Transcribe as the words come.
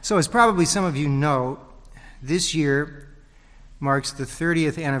So, as probably some of you know, this year marks the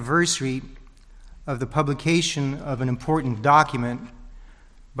 30th anniversary of the publication of an important document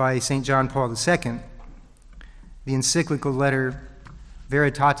by St. John Paul II, the encyclical letter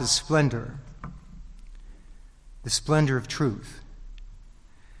Veritatis Splendor, the splendor of truth.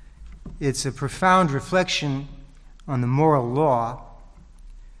 It's a profound reflection on the moral law,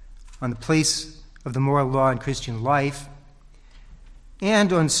 on the place of the moral law in Christian life,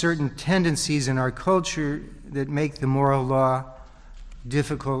 and on certain tendencies in our culture that make the moral law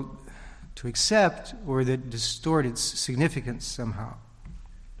difficult to accept or that distort its significance somehow.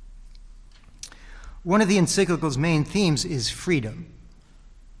 One of the encyclical's main themes is freedom.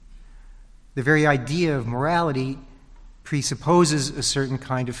 The very idea of morality presupposes a certain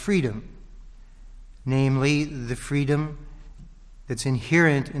kind of freedom, namely the freedom that's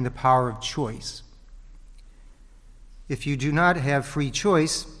inherent in the power of choice. If you do not have free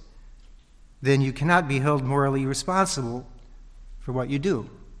choice, then you cannot be held morally responsible for what you do.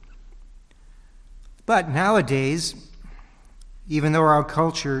 But nowadays, even though our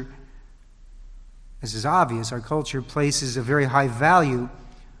culture, as is obvious, our culture places a very high value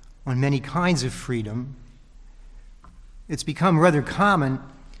on many kinds of freedom, it's become rather common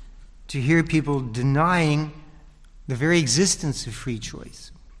to hear people denying the very existence of free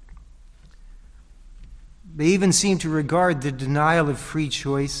choice. They even seem to regard the denial of free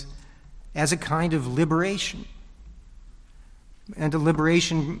choice as a kind of liberation, and a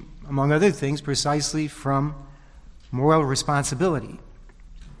liberation, among other things, precisely from moral responsibility.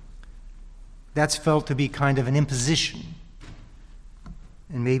 That's felt to be kind of an imposition,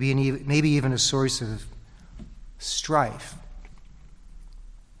 and maybe even a source of strife.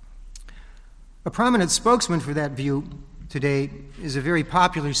 A prominent spokesman for that view today is a very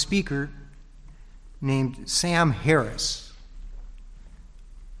popular speaker named Sam Harris.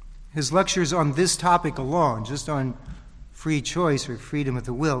 His lectures on this topic alone, just on free choice or freedom of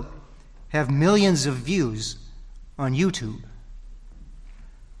the will, have millions of views on YouTube.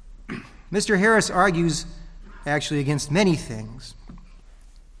 Mr. Harris argues actually against many things.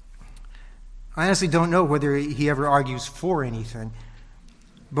 I honestly don't know whether he ever argues for anything,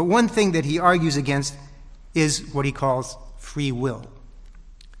 but one thing that he argues against is what he calls free will.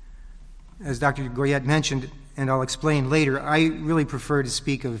 As Dr. Goyette mentioned, and I'll explain later, I really prefer to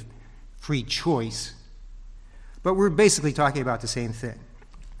speak of free choice, but we're basically talking about the same thing.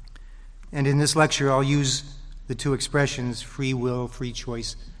 And in this lecture, I'll use the two expressions, free will, free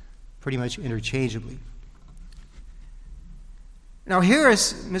choice, pretty much interchangeably. Now,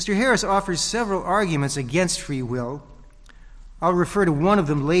 Mr. Harris offers several arguments against free will. I'll refer to one of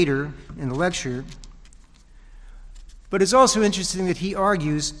them later in the lecture. But it's also interesting that he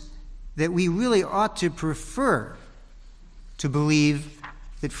argues that we really ought to prefer to believe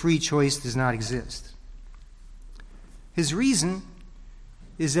that free choice does not exist. His reason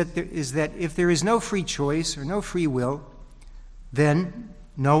is that if there is no free choice or no free will, then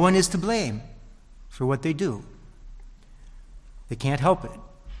no one is to blame for what they do. They can't help it.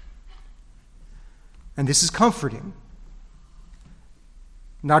 And this is comforting.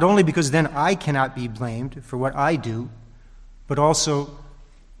 Not only because then I cannot be blamed for what I do, but also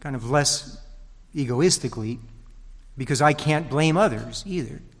kind of less egoistically, because I can't blame others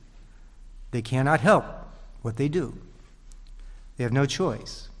either. They cannot help what they do. They have no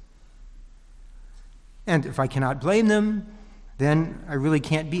choice. And if I cannot blame them, then I really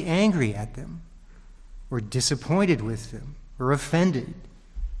can't be angry at them, or disappointed with them, or offended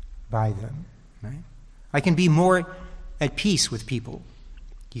by them. Right? I can be more at peace with people,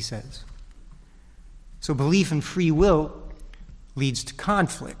 he says. So belief in free will leads to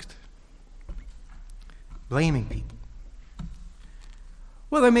conflict, blaming people.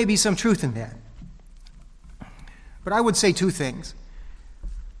 Well, there may be some truth in that. But I would say two things.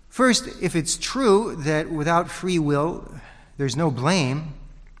 First, if it's true that without free will there's no blame,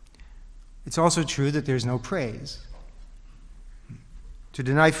 it's also true that there's no praise. To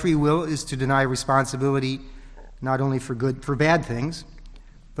deny free will is to deny responsibility not only for bad things,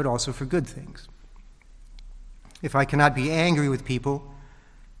 but also for good things. If I cannot be angry with people,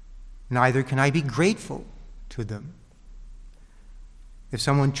 neither can I be grateful to them. If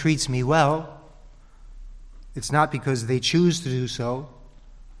someone treats me well, it's not because they choose to do so,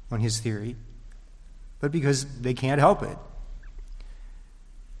 on his theory, but because they can't help it.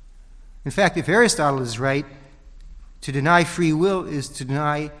 In fact, if Aristotle is right, to deny free will is to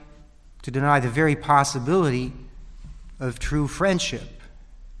deny the very possibility of true friendship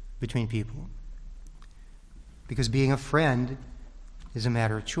between people. Because being a friend is a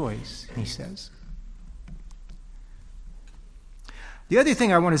matter of choice, he says. The other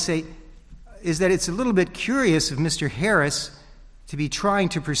thing I want to say is that it's a little bit curious of Mr. Harris to be trying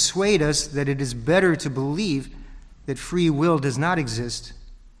to persuade us that it is better to believe that free will does not exist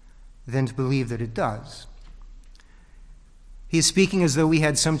than to believe that it does. He is speaking as though we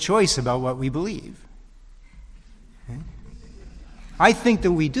had some choice about what we believe. Okay? I think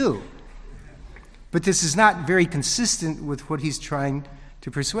that we do, but this is not very consistent with what he's trying to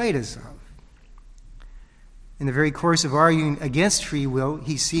persuade us of. In the very course of arguing against free will,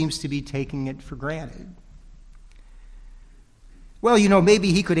 he seems to be taking it for granted. Well,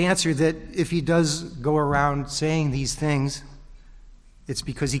 maybe he could answer that if he does go around saying these things, it's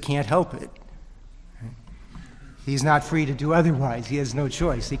because he can't help it. He's not free to do otherwise. He has no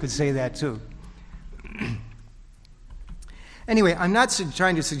choice. He could say that too. Anyway, I'm not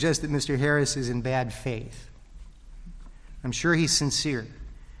trying to suggest that Mr. Harris is in bad faith. I'm sure he's sincere.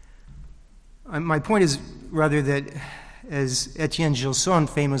 My point is rather that, as Etienne Gilson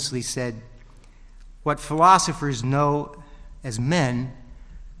famously said, what philosophers know as men,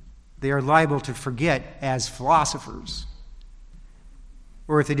 they are liable to forget as philosophers.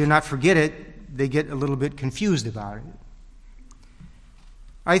 Or if they do not forget it, they get a little bit confused about it.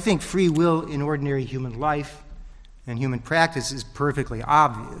 I think free will in ordinary human life and human practice is perfectly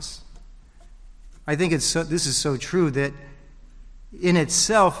obvious. I think this is so true that in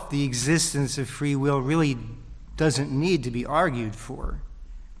itself the existence of free will really doesn't need to be argued for.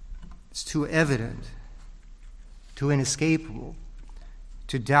 It's too evident, too inescapable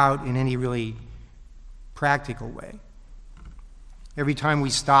to doubt in any really practical way. Every time we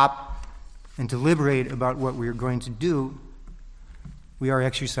stop and deliberate about what we are going to do, we are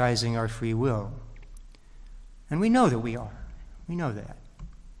exercising our free will. And we know that we are. We know that.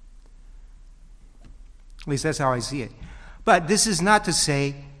 At least that's how I see it. But this is not to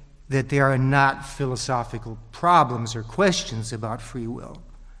say that there are not philosophical problems or questions about free will.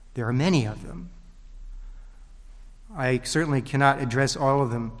 There are many of them. I certainly cannot address all of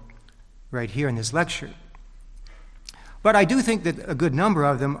them right here in this lecture. But I do think that a good number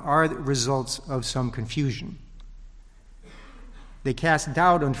of them are the results of some confusion. They cast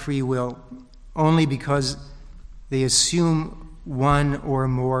doubt on free will only because they assume one or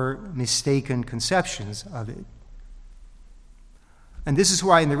more mistaken conceptions of it. And this is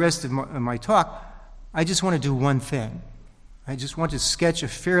why in the rest of my talk, I just want to do one thing. I just want to sketch a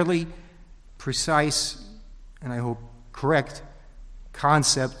fairly precise, and I hope correct,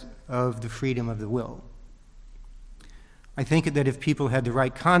 concept of the freedom of the will. I think that if people had the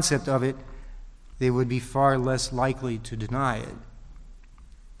right concept of it, they would be far less likely to deny it.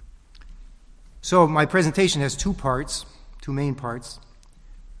 So my presentation has two main parts.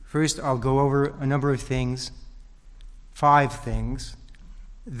 First, I'll go over a number of things, 5 things,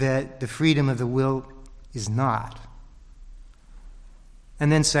 that the freedom of the will is not.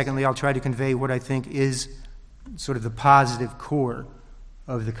 And then secondly, I'll try to convey what I think is sort of the positive core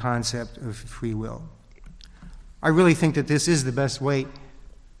of the concept of free will. I really think that this is the best way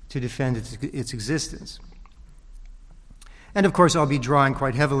to defend its existence. And of course, I'll be drawing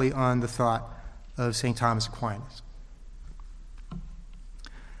quite heavily on the thought of St. Thomas Aquinas.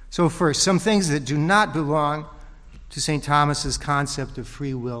 So first, some things that do not belong to St. Thomas's concept of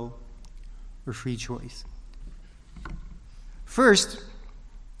free will or free choice. First,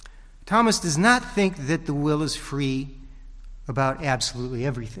 Thomas does not think that the will is free about absolutely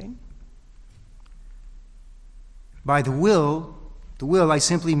everything. By the will I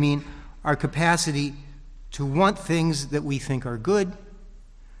simply mean our capacity to want things that we think are good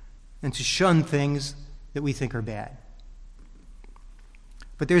and to shun things that we think are bad.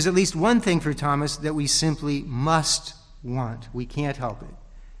 But there's at least one thing for Thomas that we simply must want. We can't help it.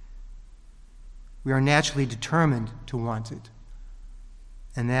 We are naturally determined to want it.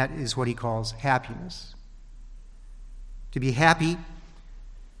 And that is what he calls happiness. To be happy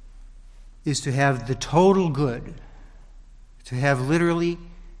is to have the total good, to have literally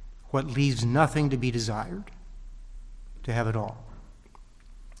what leaves nothing to be desired, to have it all.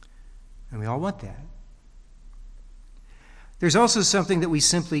 And we all want that. There's also something that we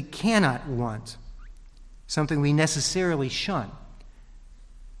simply cannot want, something we necessarily shun,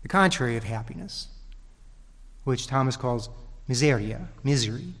 the contrary of happiness, which Thomas calls miseria,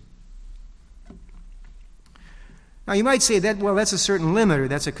 misery. Now you might say that, well, that's a certain limit, or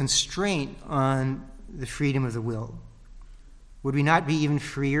that's a constraint on the freedom of the will. Would we not be even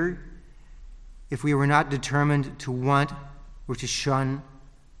freer if we were not determined to want or to shun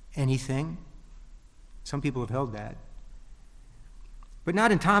anything? Some people have held that. But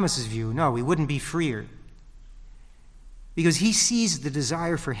not in Thomas's view. No, we wouldn't be freer. Because he sees the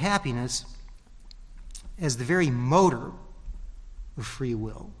desire for happiness as the very motor of free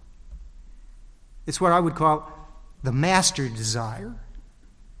will. It's what I would call the master desire.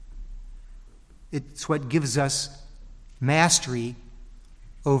 It's what gives us mastery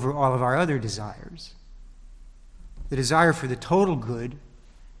over all of our other desires. The desire for the total good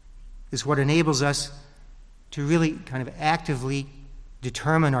is what enables us to really kind of actively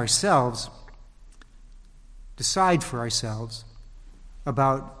determine ourselves, decide for ourselves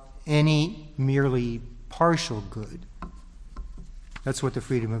about any merely partial good. That's what the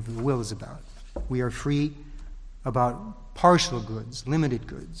freedom of the will is about. We are free about partial goods, limited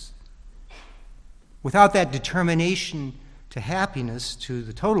goods. Without that determination to happiness, to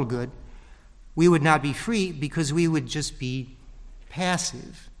the total good, we would not be free because we would just be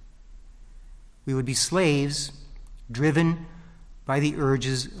passive. We would be slaves, driven by the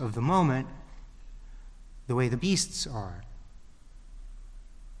urges of the moment, the way the beasts are.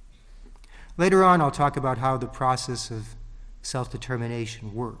 Later on, I'll talk about how the process of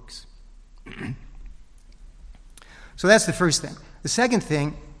self-determination works. So that's the first thing. The second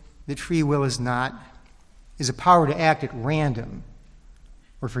thing that free will is not is a power to act at random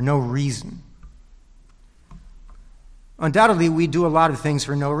or for no reason. Undoubtedly, we do a lot of things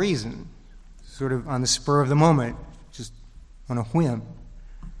for no reason, sort of on the spur of the moment, just on a whim.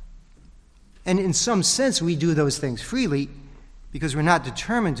 And in some sense, we do those things freely because we're not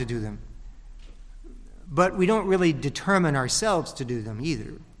determined to do them. But we don't really determine ourselves to do them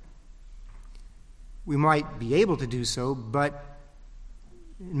either. We might be able to do so, but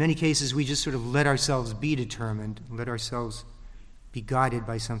in many cases, we just sort of let ourselves be determined, let ourselves be guided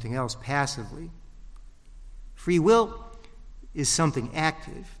by something else passively. Free will is something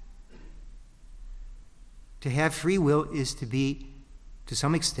active. To have free will is to be, to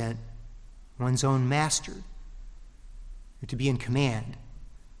some extent, one's own master, or to be in command.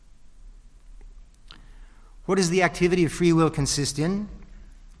 What does the activity of free will consist in?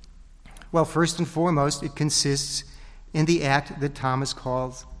 Well, first and foremost, it consists in the act that Thomas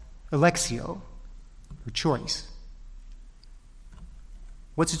calls electio, or choice.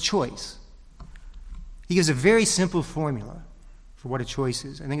 What's a choice? He gives a very simple formula for what a choice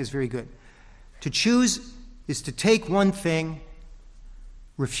is. I think it's very good. To choose is to take one thing,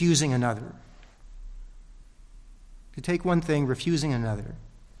 refusing another. To take one thing, refusing another.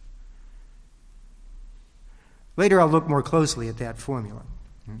 Later, I'll look more closely at that formula.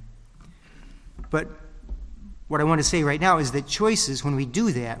 But what I want to say right now is that choices, when we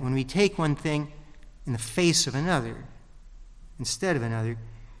do that, when we take one thing in the face of another, instead of another,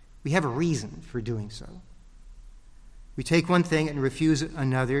 we have a reason for doing so. We take one thing and refuse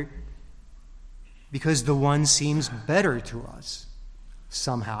another because the one seems better to us,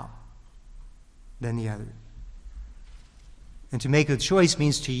 somehow, than the other. And to make a choice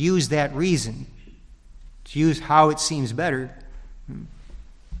means to use that reason, to use how it seems better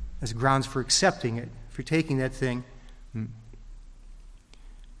as grounds for accepting it, for taking that thing and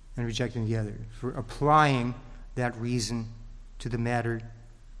rejecting the other, for applying that reason to the matter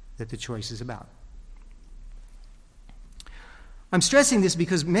that the choice is about. I'm stressing this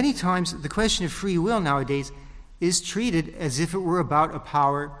because many times the question of free will nowadays is treated as if it were about a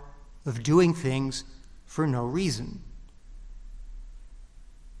power of doing things for no reason.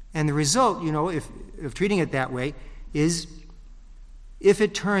 And the result, of treating it that way is if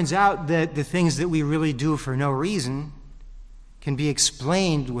it turns out that the things that we really do for no reason can be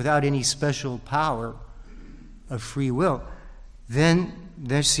explained without any special power of free will, then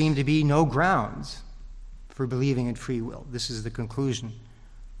there seem to be no grounds for believing in free will. This is the conclusion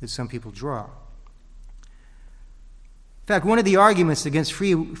that some people draw. In fact, one of the arguments against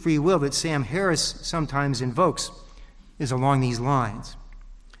free will that Sam Harris sometimes invokes is along these lines.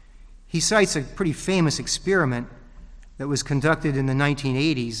 He cites a pretty famous experiment that was conducted in the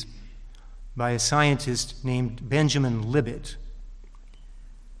 1980s by a scientist named Benjamin Libet.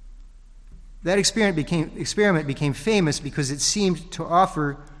 That experiment became famous because it seemed to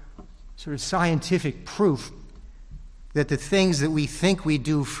offer sort of scientific proof that the things that we think we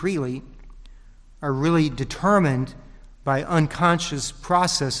do freely are really determined by unconscious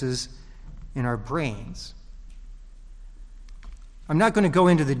processes in our brains. I'm not going to go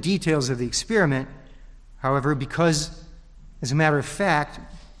into the details of the experiment, however, because, as a matter of fact,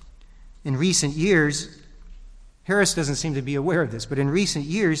 in recent years, Harris doesn't seem to be aware of this, but in recent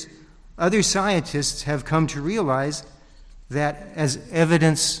years, other scientists have come to realize that as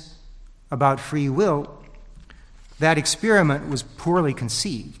evidence about free will, that experiment was poorly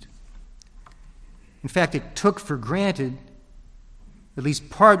conceived. In fact, it took for granted at least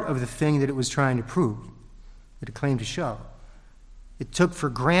part of the thing that it was trying to prove, that it claimed to show. It took for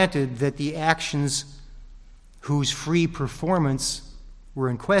granted that the actions whose free performance were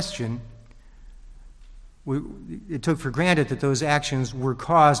in question, it took for granted that those actions were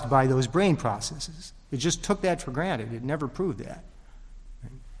caused by those brain processes. It just took that for granted. It never proved that.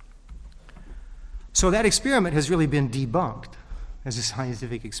 So that experiment has really been debunked as a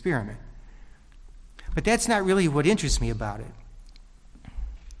scientific experiment. But that's not really what interests me about it.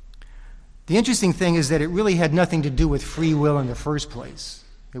 The interesting thing is that it really had nothing to do with free will in the first place.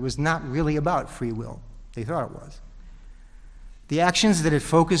 It was not really about free will. They thought it was. The actions that it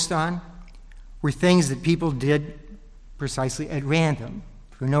focused on were things that people did precisely at random,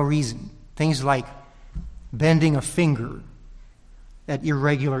 for no reason. Things like bending a finger at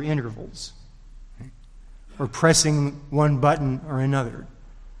irregular intervals, or pressing one button or another,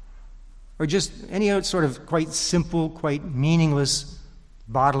 or just any other sort of quite simple, quite meaningless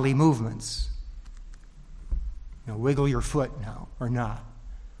bodily movements. Wiggle your foot now, or not.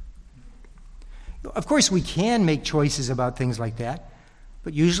 Of course, we can make choices about things like that,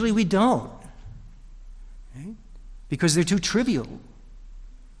 but usually we don't, right? Because they're too trivial.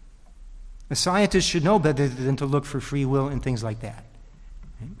 A scientist should know better than to look for free will in things like that.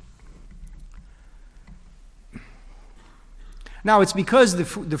 Now, it's because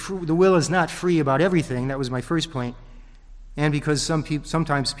the will is not free about everything, that was my first point, and because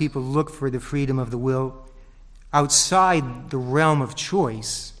sometimes people look for the freedom of the will outside the realm of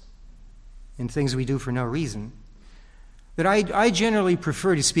choice in things we do for no reason, that I generally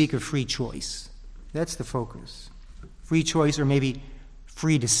prefer to speak of free choice. That's the focus. Free choice, or maybe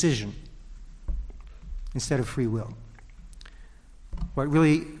free decision, instead of free will. What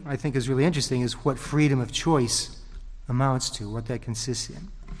really, I think, is really interesting is what freedom of choice amounts to, what that consists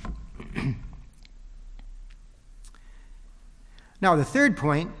in. Now, a third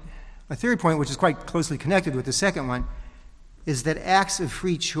point which is quite closely connected with the second one, is that acts of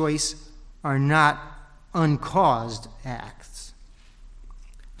free choice are not uncaused acts.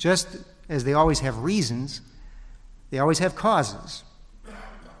 Just as they always have reasons, they always have causes,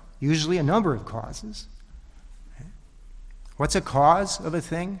 usually a number of causes. What's a cause of a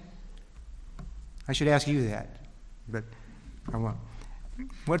thing? I should ask you that, but I won't.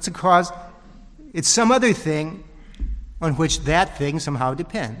 What's a cause? It's some other thing on which that thing somehow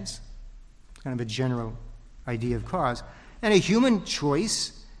depends. It's kind of a general idea of cause. And a human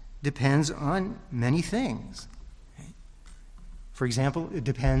choice depends on many things. For example, it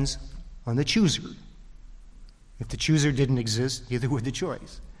depends on the chooser. If the chooser didn't exist, neither would the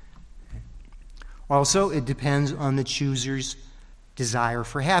choice. Also, it depends on the chooser's desire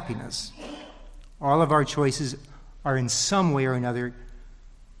for happiness. All of our choices are in some way or another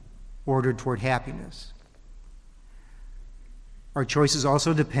ordered toward happiness. Our choices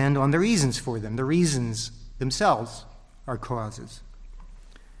also depend on the reasons for them. The reasons themselves are causes.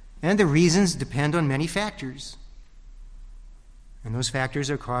 And the reasons depend on many factors. And those factors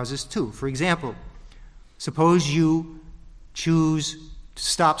are causes too. For example, suppose you choose to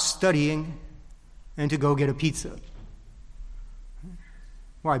stop studying and to go get a pizza.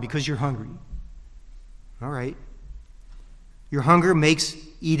 Why? Because you're hungry. All right. Your hunger makes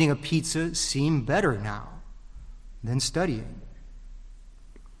eating a pizza seem better now than studying.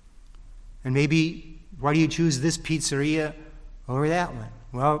 And maybe, why do you choose this pizzeria over that one?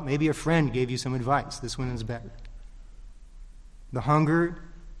 Well, maybe a friend gave you some advice. This one is better. The hunger,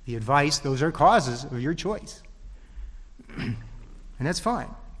 the advice, those are causes of your choice. And that's fine.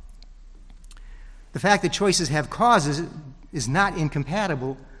 The fact that choices have causes is not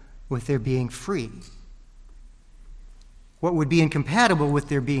incompatible with their being free. What would be incompatible with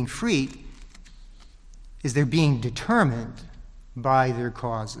their being free is their being determined by their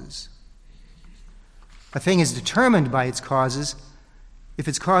causes. A thing is determined by its causes if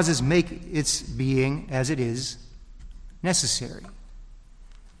its causes make its being as it is necessary.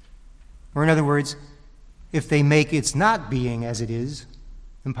 Or in other words, if they make its not being as it is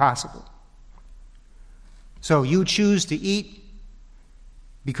impossible. So you choose to eat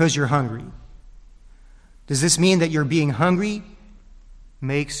because you're hungry. Does this mean that your being hungry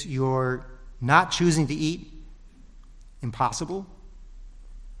makes your not choosing to eat impossible?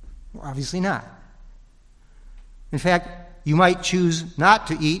 Well, obviously not. In fact, you might choose not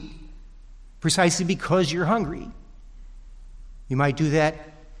to eat precisely because you're hungry. You might do that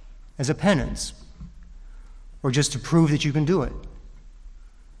as a penance, or just to prove that you can do it.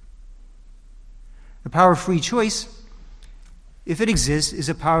 The power of free choice, if it exists, is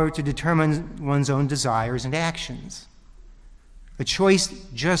a power to determine one's own desires and actions. A choice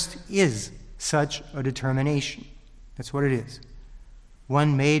just is such a determination. That's what it is.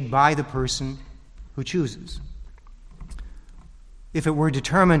 One made by the person who chooses. If it were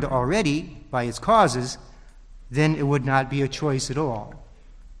determined already by its causes, then it would not be a choice at all,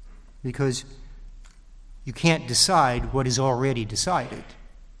 because you can't decide what is already decided.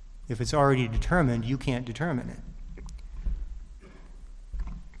 If it's already determined, you can't determine it.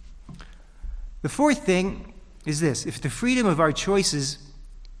 The fourth thing is this: if the freedom of our choices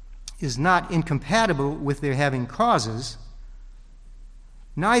is not incompatible with their having causes,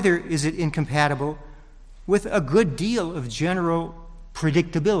 neither is it incompatible with a good deal of general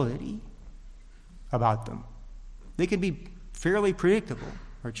predictability about them. They can be fairly predictable,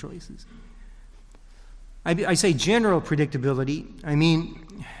 our choices. I say general predictability, I mean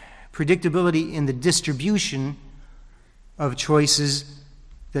predictability in the distribution of choices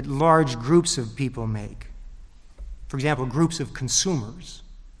that large groups of people make. For example, groups of consumers.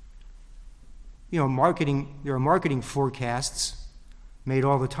 There are marketing forecasts made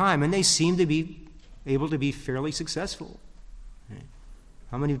all the time, and they seem to be able to be fairly successful.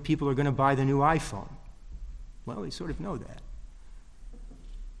 How many people are going to buy the new iPhone? Well, we sort of know that.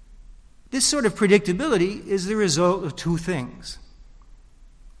 This sort of predictability is the result of two things.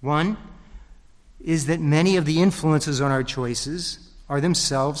 One is that many of the influences on our choices are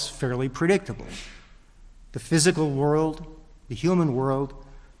themselves fairly predictable. The physical world, the human world,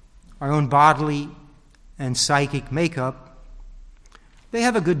 our own bodily and psychic makeup, they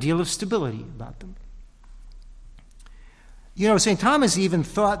have a good deal of stability about them. St. Thomas even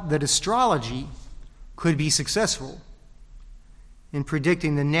thought that astrology could be successful in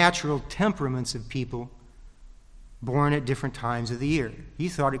predicting the natural temperaments of people born at different times of the year. He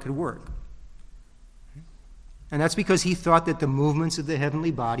thought it could work. And that's because he thought that the movements of the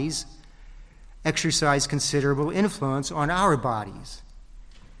heavenly bodies exercise considerable influence on our bodies,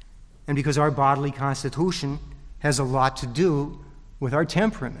 and because our bodily constitution has a lot to do with our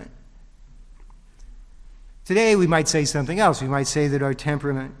temperament. Today we might say something else. We might say that our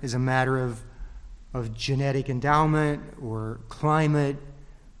temperament is a matter of genetic endowment or climate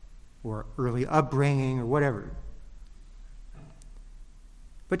or early upbringing or whatever.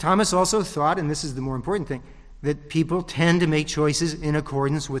 But Thomas also thought, and this is the more important thing, that people tend to make choices in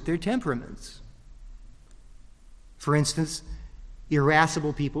accordance with their temperaments. For instance,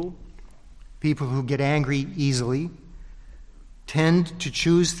 irascible people who get angry easily, tend to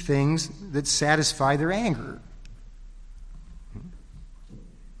choose things that satisfy their anger.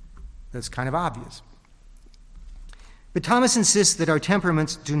 That's kind of obvious. But Thomas insists that our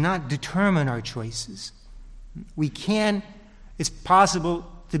temperaments do not determine our choices. It's possible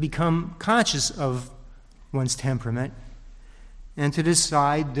to become conscious of one's temperament and to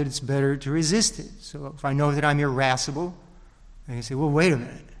decide that it's better to resist it. So if I know that I'm irascible, I can say, well, wait a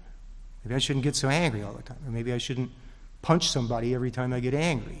minute. Maybe I shouldn't get so angry all the time. Or maybe I shouldn't punch somebody every time I get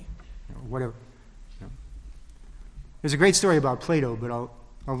angry. Whatever. There's a great story about Plato, but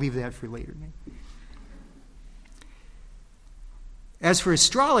I'll leave that for later. As for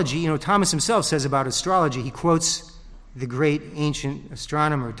astrology, Thomas himself says about astrology, he quotes the great ancient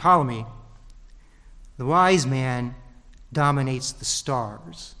astronomer Ptolemy, "The wise man dominates the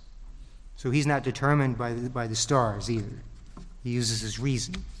stars." So he's not determined by the stars either. He uses his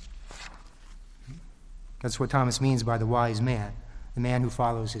reason. That's what Thomas means by the wise man, the man who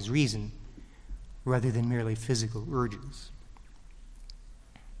follows his reason rather than merely physical urges.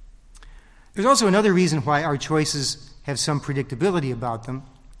 There's also another reason why our choices have some predictability about them.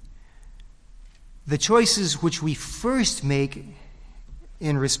 The choices which we first make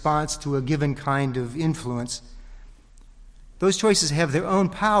in response to a given kind of influence, those choices have their own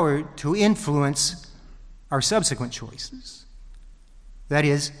power to influence our subsequent choices. That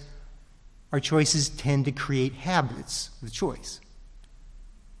is, our choices tend to create habits of choice.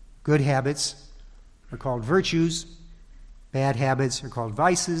 Good habits are called virtues, bad habits are called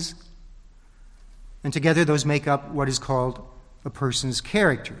vices, and together those make up what is called a person's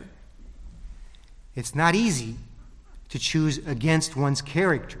character. It's not easy to choose against one's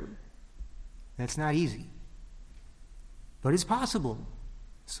character. That's not easy. But it's possible.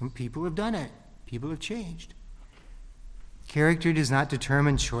 Some people have done it. People have changed. Character does not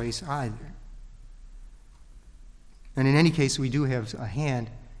determine choice either. And in any case, we do have a hand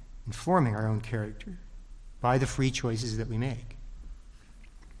in forming our own character by the free choices that we make.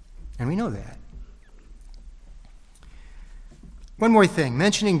 And we know that. One more thing.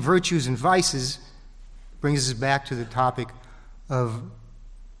 Mentioning virtues and vices brings us back to the topic of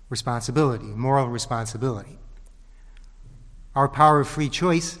responsibility, moral responsibility. Our power of free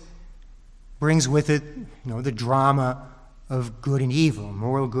choice brings with it, the drama of good and evil,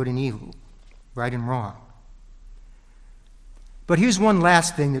 moral good and evil, right and wrong. But here's one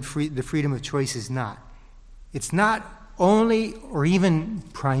last thing that the freedom of choice is not. It's not only or even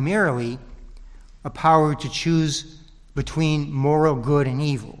primarily a power to choose between moral good and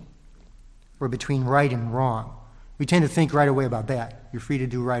evil, or between right and wrong. We tend to think right away about that. You're free to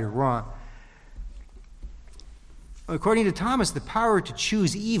do right or wrong. According to Thomas, the power to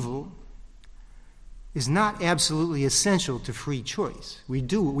choose evil is not absolutely essential to free choice.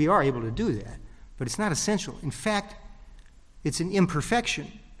 We are able to do that, but it's not essential. In fact, it's an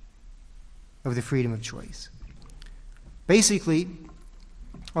imperfection of the freedom of choice. Basically,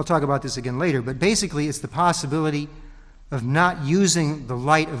 I'll talk about this again later, but basically it's the possibility of not using the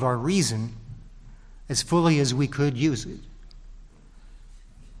light of our reason as fully as we could use it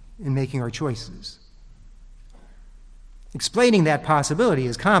in making our choices. Explaining that possibility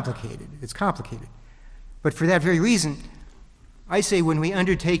is complicated. It's complicated. But for that very reason, I say when we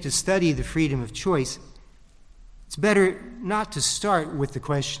undertake to study the freedom of choice, it's better not to start with the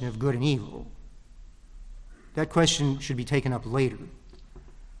question of good and evil. That question should be taken up later.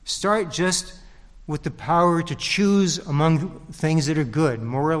 Start just with the power to choose among things that are good,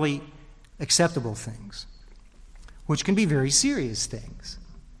 morally acceptable things, which can be very serious things.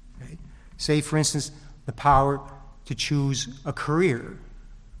 Right? Say, for instance, the power to choose a career,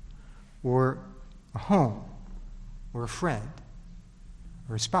 or a home, or a friend,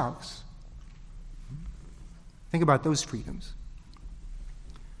 or a spouse. Think about those freedoms.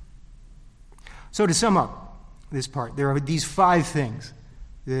 So to sum up this part, there are these 5 things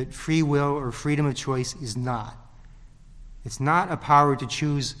that free will or freedom of choice is not. It's not a power to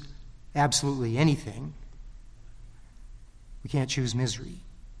choose absolutely anything. We can't choose misery.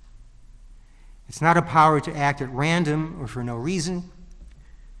 It's not a power to act at random or for no reason.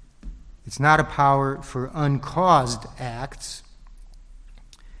 It's not a power for uncaused acts.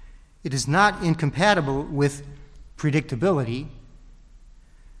 It is not incompatible with predictability.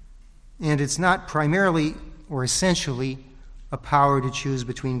 And it's not primarily or essentially a power to choose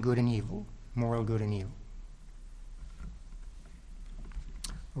between good and evil, moral good and evil.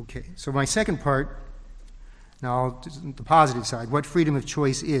 Okay, so my second part, now the positive side, what freedom of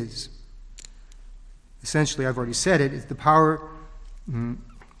choice is. Essentially, I've already said it, it's the power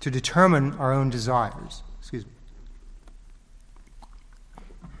to determine our own desires. Excuse me.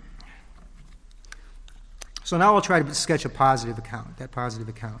 So now I'll try to sketch a positive account, that positive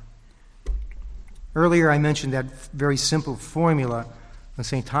account. Earlier I mentioned that very simple formula of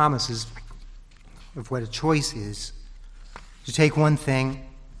St. Thomas's of what a choice is, to take one thing,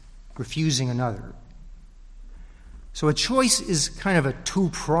 refusing another. So a choice is kind of a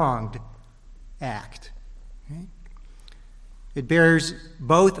two-pronged act. Okay? It bears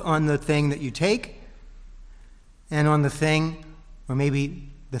both on the thing that you take and on the thing, or maybe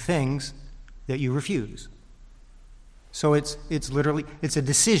the things, that you refuse. So it's literally, it's a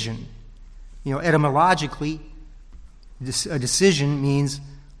decision. You know, etymologically, a decision means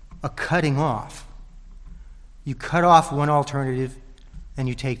a cutting off. You cut off one alternative and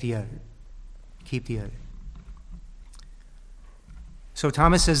you take the other. Keep the other. So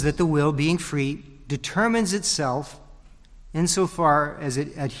Thomas says that the will, being free, determines itself insofar as it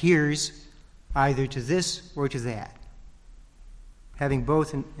adheres either to this or to that, having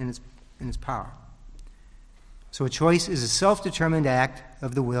both in its power. So a choice is a self-determined act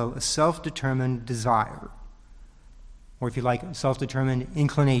of the will, a self-determined desire, or if you like, a self-determined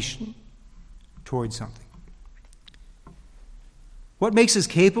inclination towards something. What makes us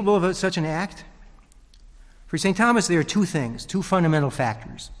capable of such an act? For St. Thomas, there are 2 things, 2 fundamental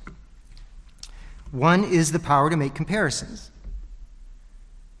factors. One is the power to make comparisons.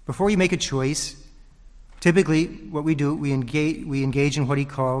 Before you make a choice, typically what we do, we engage in what he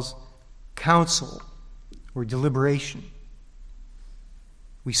calls counsel or deliberation.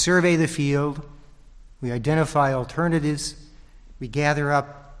 We survey the field, we identify alternatives, we gather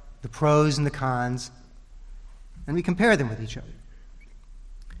up the pros and the cons, and we compare them with each other.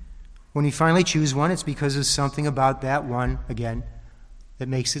 When we finally choose one, it's because of something about that one, again, that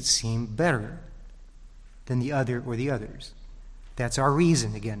makes it seem better than the other or the others. That's our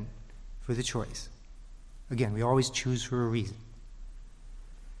reason, again, for the choice. Again, we always choose for a reason.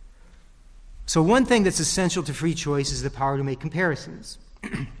 So one thing that's essential to free choice is the power to make comparisons.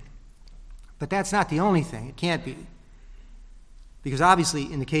 But that's not the only thing. It can't be. Because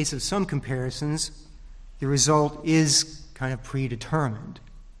obviously, in the case of some comparisons, the result is kind of predetermined.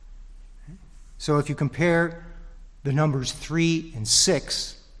 So if you compare the numbers 3 and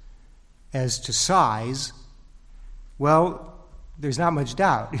 6 as to size, well, there's not much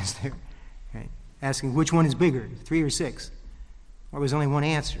doubt, is there? Right? Asking which one is bigger, 3 or 6? Well, there's only one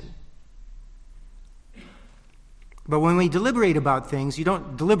answer. But when we deliberate about things, you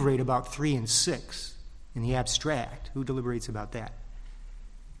don't deliberate about 3 and 6 in the abstract. Who deliberates about that?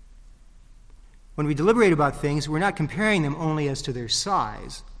 when we deliberate about things, we're not comparing them only as to their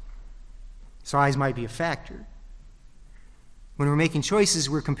size. Size might be a factor. When we're making choices,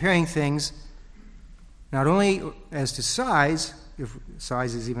 we're comparing things not only as to size, if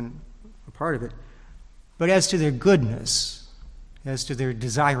size is even a part of it, but as to their goodness, as to their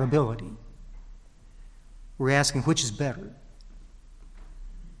desirability. We're asking which is better.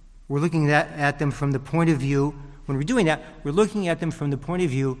 We're looking at them from the point of view, when we're doing that, we're looking at them from the point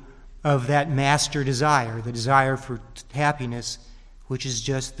of view of that master desire, the desire for happiness, which is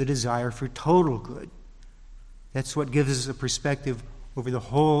just the desire for total good. That's what gives us a perspective over the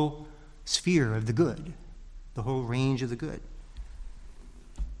whole sphere of the good, the whole range of the good.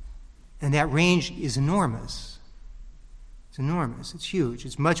 And that range is enormous. It's enormous. It's huge.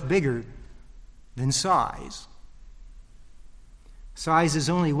 It's much bigger than size. Size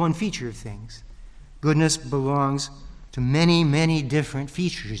is only one feature of things. Goodness belongs to many, many different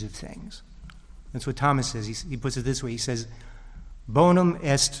features of things. That's what Thomas says. He puts it this way. He says, bonum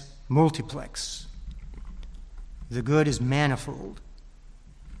est multiplex. The good is manifold.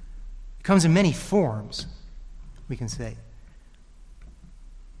 It comes in many forms, we can say.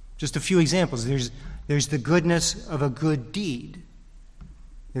 Just a few examples. There's the goodness of a good deed.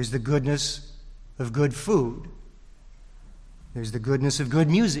 There's the goodness of good food. There's the goodness of good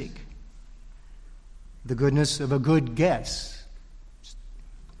music. The goodness of a good guess. Just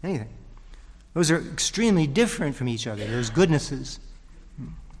anything. Those are extremely different from each other. There's goodnesses.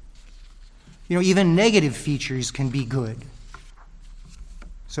 You know, even negative features can be good.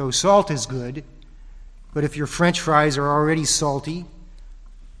 So salt is good, but if your French fries are already salty,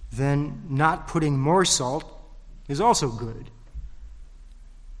 then not putting more salt is also good.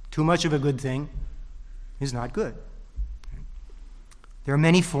 Too much of a good thing is not good. There are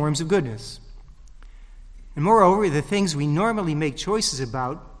many forms of goodness. And moreover, the things we normally make choices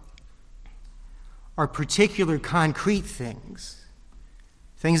about are particular concrete things,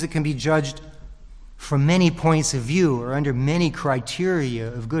 things that can be judged from many points of view or under many criteria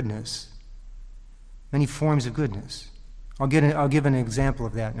of goodness, many forms of goodness. I'll give an example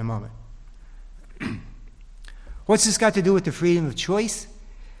of that in a moment. What's this got to do with the freedom of choice?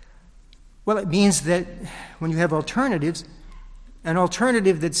 Well, it means that when you have alternatives, an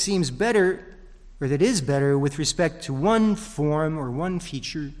alternative that seems better or that is better with respect to one form or one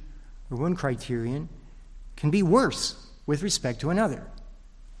feature or one criterion can be worse with respect to another.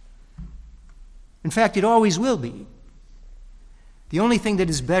 In fact, it always will be. The only thing that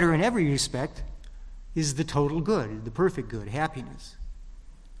is better in every respect is the total good, the perfect good, happiness.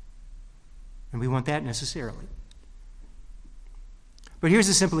 And we want that necessarily. But here's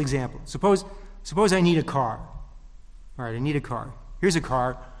a simple example. Suppose I need a car. All right, I need a car. Here's a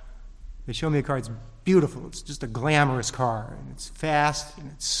car. They show me a car. It's beautiful. It's just a glamorous car. And it's fast, and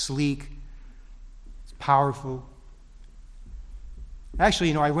it's sleek. It's powerful.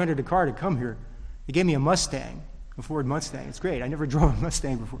 Actually, I rented a car to come here. They gave me a Mustang, a Ford Mustang. It's great. I never drove a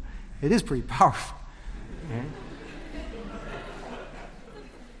Mustang before. It is pretty powerful. Okay?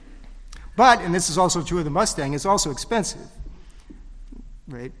 But, and this is also true of the Mustang, it's also expensive.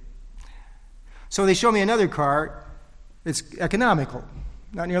 Right? So they show me another car. It's economical,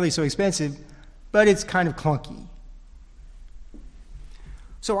 not nearly so expensive, but it's kind of clunky.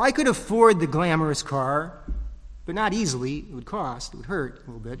 So I could afford the glamorous car, but not easily. It would cost, it would hurt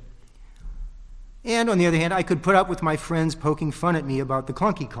a little bit. And on the other hand, I could put up with my friends poking fun at me about the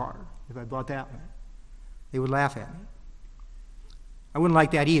clunky car if I bought that one. They would laugh at me. I wouldn't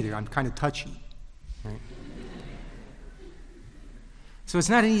like that either. I'm kind of touchy. Right? So it's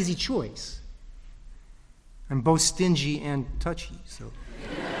not an easy choice. I'm both stingy and touchy. So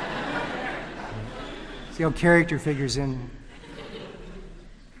see how character figures in.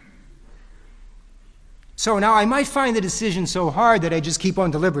 So now I might find the decision so hard that I just keep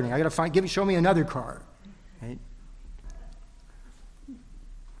on deliberating. I got to show me another car. Right?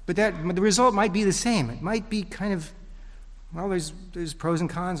 But the result might be the same. It might be kind of, well, there's pros and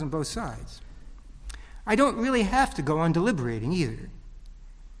cons on both sides. I don't really have to go on deliberating either.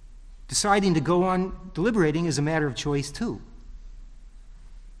 Deciding to go on deliberating is a matter of choice too.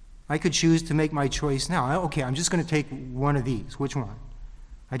 I could choose to make my choice now. Okay, I'm just going to take one of these. Which one?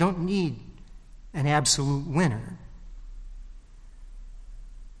 I don't need an absolute winner.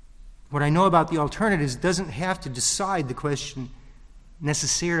 What I know about the alternatives doesn't have to decide the question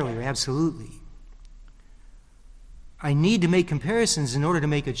necessarily or absolutely. I need to make comparisons in order to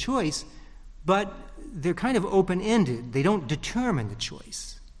make a choice, but they're kind of open-ended. They don't determine the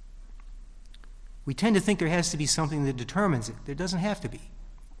choice. We tend to think there has to be something that determines it. There doesn't have to be.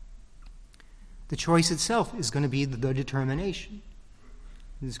 The choice itself is going to be the determination.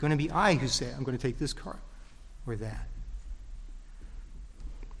 It's going to be I who say, I'm going to take this car or that.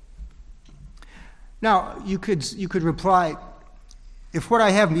 Now, you could reply, if what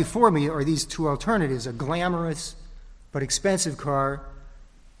I have before me are these two alternatives, a glamorous but expensive car,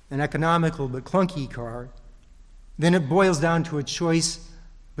 an economical but clunky car, then it boils down to a choice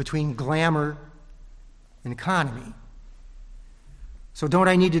between glamour and economy. So don't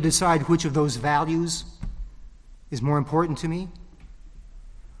I need to decide which of those values is more important to me?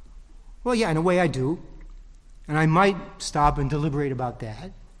 Well, yeah, in a way I do. And I might stop and deliberate about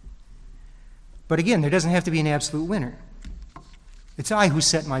that. But again, there doesn't have to be an absolute winner. It's I who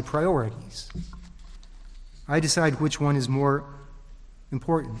set my priorities. I decide which one is more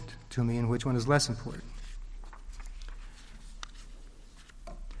important to me and which one is less important.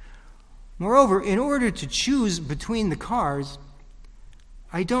 Moreover, in order to choose between the cars,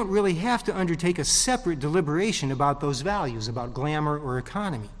 I don't really have to undertake a separate deliberation about those values, about glamour or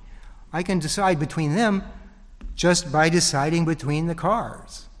economy. I can decide between them just by deciding between the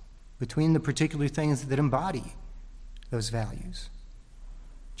cars, between the particular things that embody those values.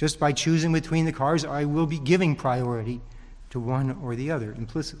 Just by choosing between the cars, I will be giving priority to one or the other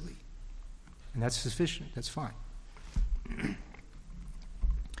implicitly. And that's sufficient, that's fine.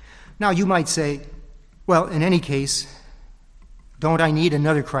 Now, you might say, well, in any case, don't I need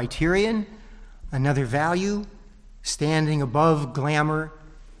another criterion, another value, standing above glamour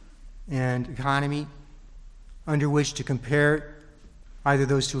and economy, under which to compare either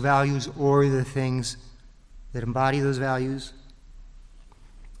those two values or the things that embody those values?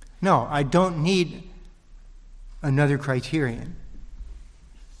 No, I don't need another criterion.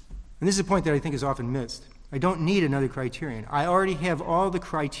 And this is a point that I think is often missed. I don't need another criterion. I already have all the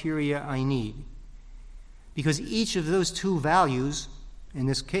criteria I need, because each of those two values, in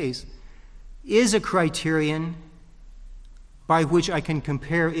this case, is a criterion by which I can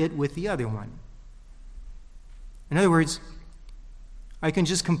compare it with the other one. In other words, I can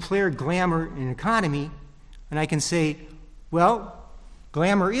just compare glamour and economy, and I can say, well,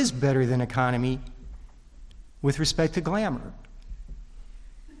 glamour is better than economy with respect to glamour.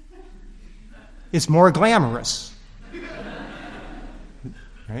 It's more glamorous.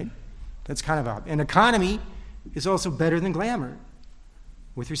 Right? That's kind of odd. And economy is also better than glamour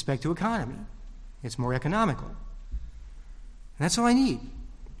with respect to economy. It's more economical. And that's all I need.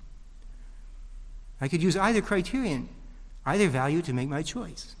 I could use either criterion, either value to make my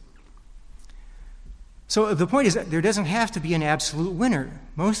choice. So the point is that there doesn't have to be an absolute winner.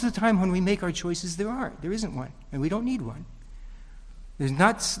 Most of the time when we make our choices, there isn't one, and we don't need one.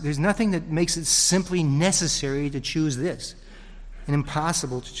 There's nothing that makes it simply necessary to choose this and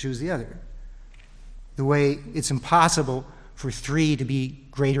impossible to choose the other. The way it's impossible for 3 to be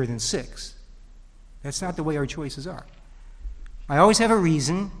greater than 6. That's not the way our choices are. I always have a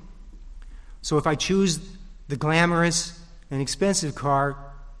reason. So if I choose the glamorous and expensive car,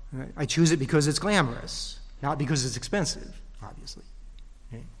 I choose it because it's glamorous, not because it's expensive, obviously.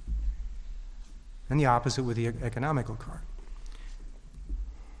 Okay? And the opposite with the economical car.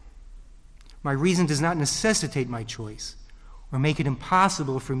 My reason does not necessitate my choice or make it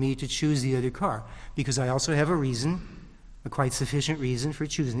impossible for me to choose the other car, because I also have a reason, a quite sufficient reason for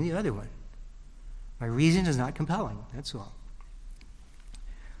choosing the other one. My reason is not compelling, that's all.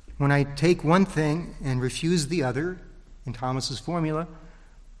 When I take one thing and refuse the other, in Thomas's formula,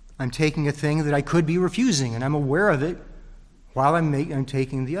 I'm taking a thing that I could be refusing, and I'm aware of it while I'm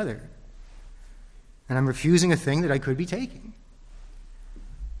taking the other. And I'm refusing a thing that I could be taking.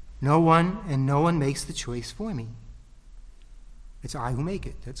 No one makes the choice for me. It's I who make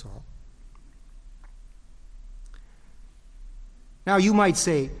it, that's all. Now you might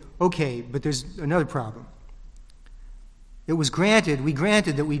say, okay, but there's another problem. We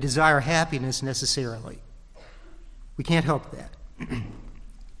granted that we desire happiness necessarily. We can't help that.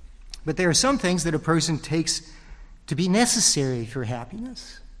 But there are some things that a person takes to be necessary for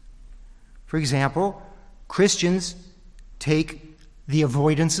happiness. For example, Christians take the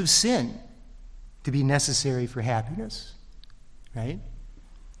avoidance of sin to be necessary for happiness, right?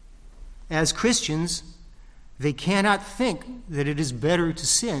 As Christians, they cannot think that it is better to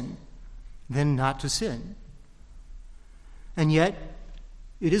sin than not to sin. And yet,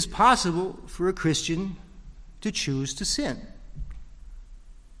 it is possible for a Christian to choose to sin.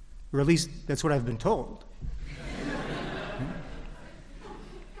 Or at least that's what I've been told.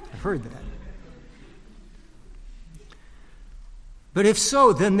 I've heard that. But if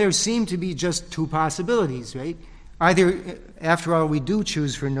so, then there seem to be just two possibilities, right? Either, after all, we do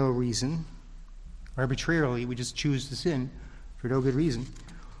choose for no reason, arbitrarily, we just choose to sin for no good reason,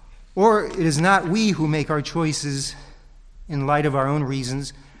 or it is not we who make our choices in light of our own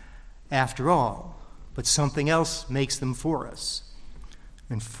reasons after all, but something else makes them for us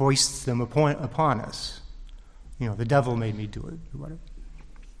and foists them upon us. The devil made me do it, or whatever.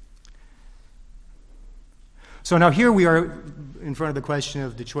 So now here we are in front of the question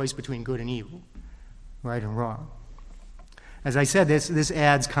of the choice between good and evil, right and wrong. As I said, this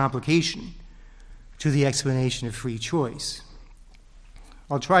adds complication to the explanation of free choice.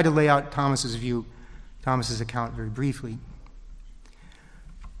 I'll try to lay out Thomas's account very briefly.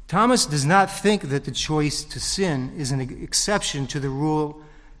 Thomas does not think that the choice to sin is an exception to the rule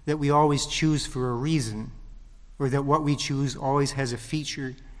that we always choose for a reason, or that what we choose always has a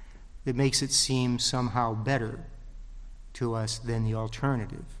feature that makes it seem somehow better to us than the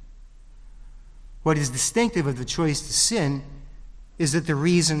alternative. What is distinctive of the choice to sin is that the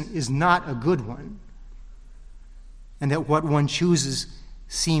reason is not a good one, and that what one chooses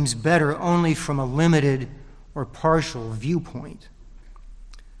seems better only from a limited or partial viewpoint.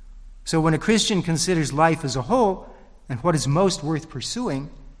 So when a Christian considers life as a whole and what is most worth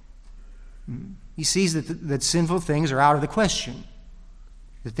pursuing, he sees that sinful things are out of the question,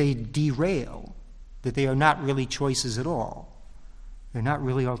 that they derail, that they are not really choices at all. They're not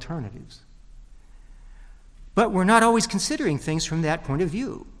really alternatives. But we're not always considering things from that point of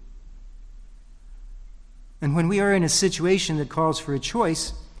view. And when we are in a situation that calls for a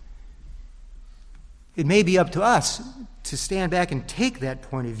choice, it may be up to us to stand back and take that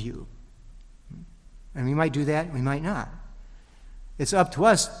point of view. And we might do that, we might not. It's up to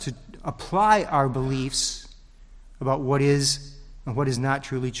us to apply our beliefs about what is and what is not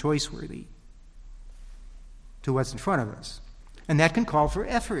truly choice-worthy to what's in front of us. And that can call for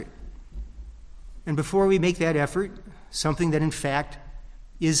effort. And before we make that effort, something that in fact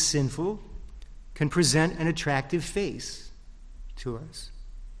is sinful can present an attractive face to us.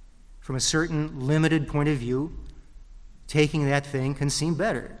 From a certain limited point of view, taking that thing can seem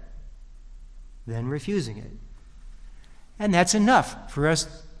better than refusing it. And that's enough for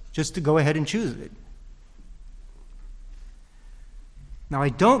us just to go ahead and choose it. Now, I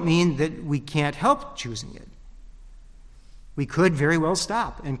don't mean that we can't help choosing it. We could very well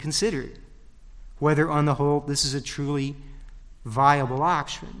stop and consider whether, on the whole, this is a truly viable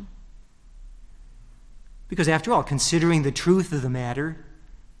option. Because, after all, considering the truth of the matter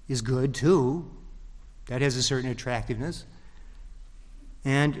is good, too. That has a certain attractiveness.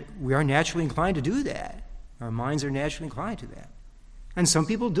 And we are naturally inclined to do that. Our minds are naturally inclined to that. And some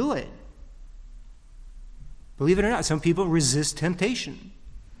people do it. Believe it or not, some people resist temptation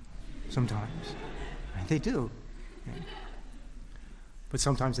sometimes. They do. But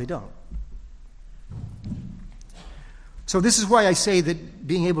sometimes they don't. So this is why I say that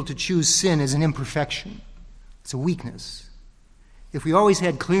being able to choose sin is an imperfection. It's a weakness. If we always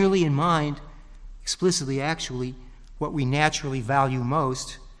had clearly in mind, explicitly actually, what we naturally value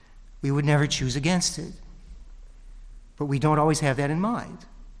most, we would never choose against it. But we don't always have that in mind.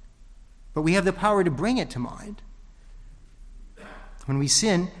 But we have the power to bring it to mind. When we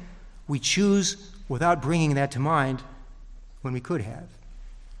sin, we choose without bringing that to mind when we could have.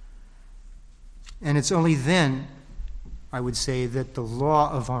 And it's only then, I would say, that the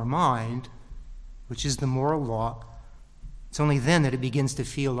law of our mind, which is the moral law, it's only then that it begins to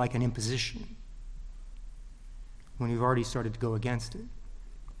feel like an imposition, when we've already started to go against it.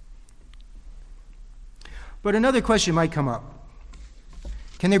 But another question might come up.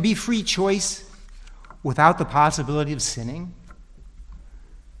 Can there be free choice without the possibility of sinning?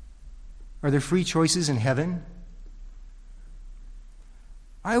 Are there free choices in heaven?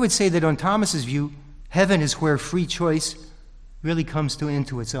 I would say that on Thomas's view, heaven is where free choice really comes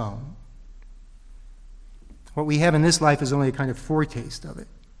into its own. What we have in this life is only a kind of foretaste of it.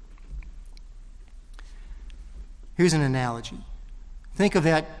 Here's an analogy. Think of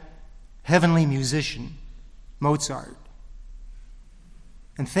that heavenly musician, Mozart,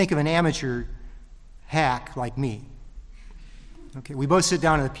 and think of an amateur hack like me. Okay, we both sit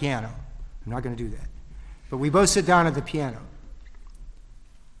down at the piano. I'm not going to do that. But we both sit down at the piano.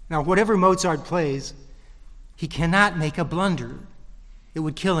 Now, whatever Mozart plays, he cannot make a blunder. It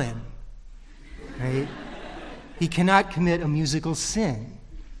would kill him. Right? He cannot commit a musical sin.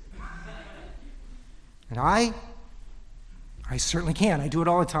 And I certainly can. I do it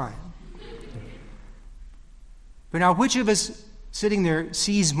all the time. But now, which of us sitting there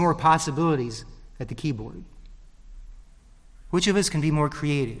sees more possibilities at the keyboard? Which of us can be more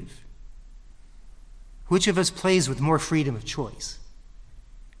creative? Which of us plays with more freedom of choice?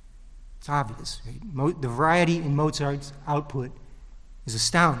 It's obvious, right? The variety in Mozart's output is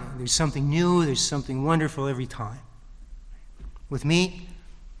astounding. There's something new, there's something wonderful every time. With me,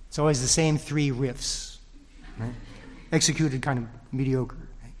 it's always the same three riffs. Right? executed kind of mediocre.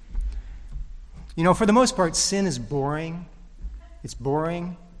 You know, for the most part, sin is boring. It's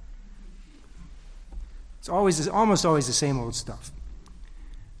boring. It's almost always the same old stuff.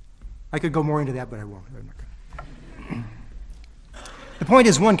 I could go more into that, but I won't. I'm not gonna. The point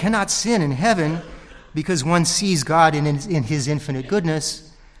is, one cannot sin in heaven because one sees God in his infinite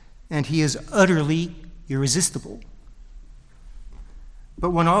goodness, and he is utterly irresistible.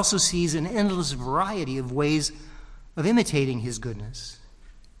 But one also sees an endless variety of ways of imitating his goodness.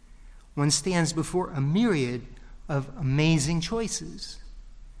 One stands before a myriad of amazing choices.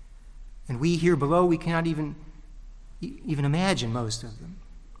 And we here below, we cannot even imagine most of them.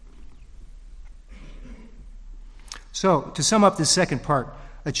 So, to sum up this second part,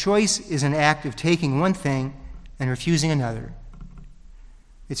 a choice is an act of taking one thing and refusing another.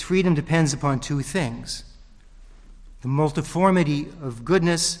 Its freedom depends upon two things: the multiformity of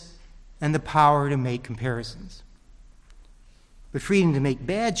goodness and the power to make comparisons. But freedom to make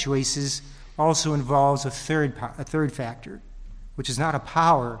bad choices also involves a third factor, which is not a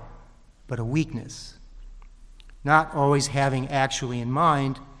power, but a weakness. Not always having actually in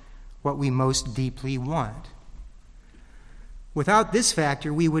mind what we most deeply want. Without this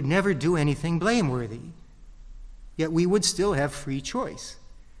factor, we would never do anything blameworthy, yet we would still have free choice.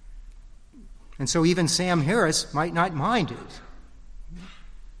 And so even Sam Harris might not mind it,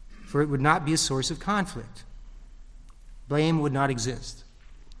 for it would not be a source of conflict. Blame would not exist.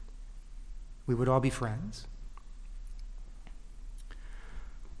 We would all be friends.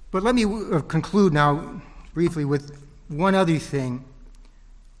 But let me conclude now briefly with one other thing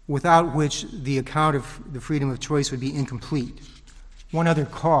without which the account of the freedom of choice would be incomplete. One other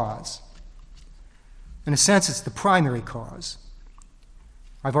cause. In a sense, it's the primary cause.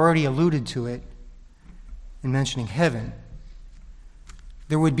 I've already alluded to it in mentioning heaven.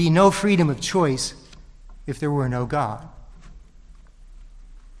 There would be no freedom of choice if there were no God.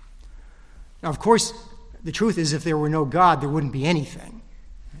 Now, of course, the truth is if there were no God, there wouldn't be anything,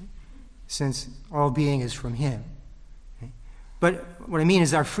 right? Since all being is from him. Okay? But what I mean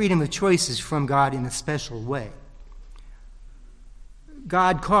is our freedom of choice is from God in a special way.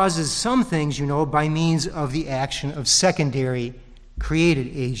 God causes some things, you know, by means of the action of secondary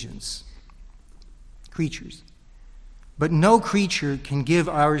created agents, creatures. But no creature can give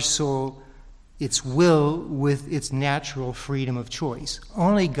our soul its will with its natural freedom of choice.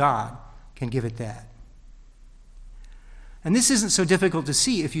 Only God can give it that. And this isn't so difficult to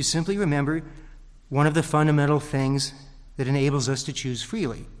see if you simply remember one of the fundamental things that enables us to choose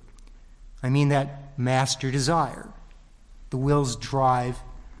freely. I mean that master desire, the will's drive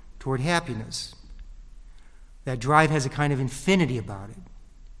toward happiness. That drive has a kind of infinity about it.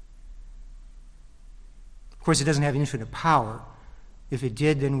 Of course, it doesn't have infinite power. If it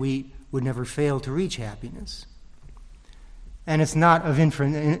did, then we would never fail to reach happiness. And it's not of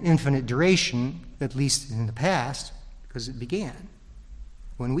infinite duration, at least in the past, because it began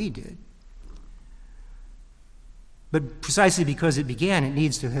when we did. But precisely because it began, it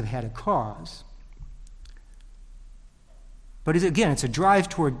needs to have had a cause. But again, it's a drive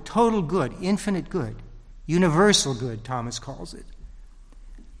toward total good, infinite good, universal good, Thomas calls it.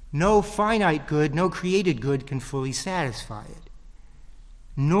 No finite good, no created good can fully satisfy it,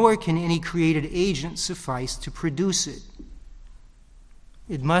 nor can any created agent suffice to produce it.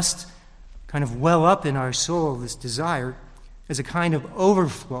 It must kind of well up in our soul, this desire, as a kind of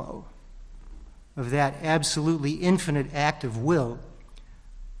overflow of that absolutely infinite act of will,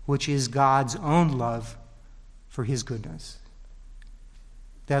 which is God's own love for his goodness.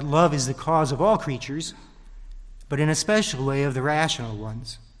 That love is the cause of all creatures, but in a special way of the rational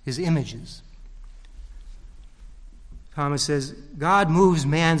ones, his images. Thomas says, God moves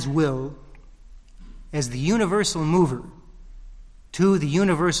man's will as the universal mover to the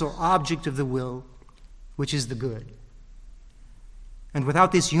universal object of the will, which is the good. And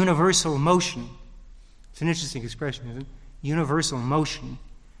without this universal motion, it's an interesting expression, isn't it? Universal motion,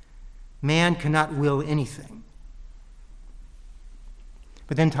 man cannot will anything.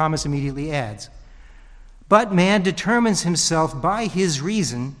 But then Thomas immediately adds, but man determines himself by his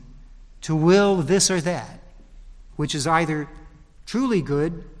reason to will this or that, which is either truly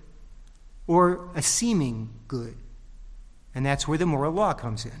good or a seeming good. And that's where the moral law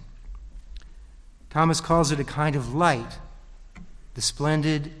comes in. Thomas calls it a kind of light, the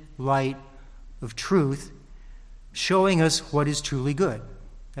splendid light of truth, showing us what is truly good.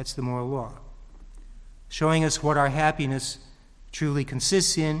 That's the moral law. Showing us what our happiness truly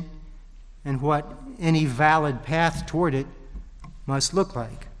consists in and what any valid path toward it must look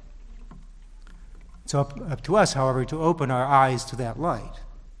like. It's up to us, however, to open our eyes to that light.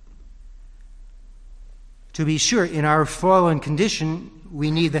 To be sure, in our fallen condition, we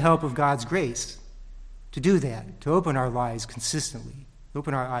need the help of God's grace to do that, to open our eyes consistently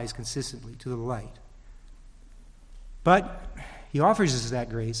to the light. But he offers us that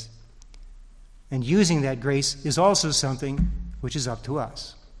grace, and using that grace is also something which is up to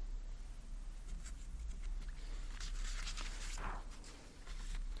us.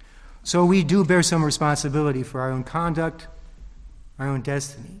 So we do bear some responsibility for our own conduct, our own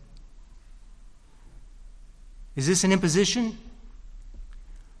destiny. Is this an imposition?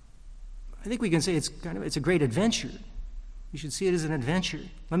 I think we can say it's a great adventure. You should see it as an adventure.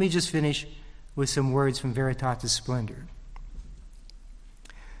 Let me just finish with some words from Veritatis Splendor.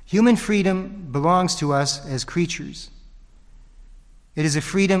 Human freedom belongs to us as creatures. It is a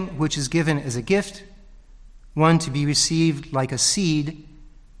freedom which is given as a gift, one to be received like a seed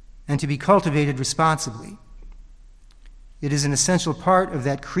and to be cultivated responsibly. It is an essential part of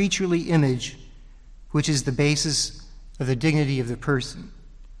that creaturely image which is the basis of the dignity of the person.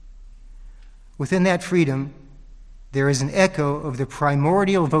 Within that freedom, there is an echo of the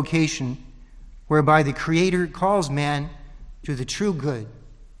primordial vocation whereby the Creator calls man to the true good,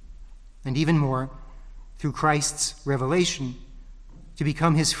 and even more, through Christ's revelation, to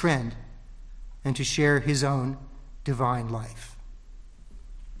become his friend and to share his own divine life.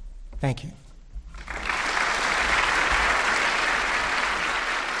 Thank you.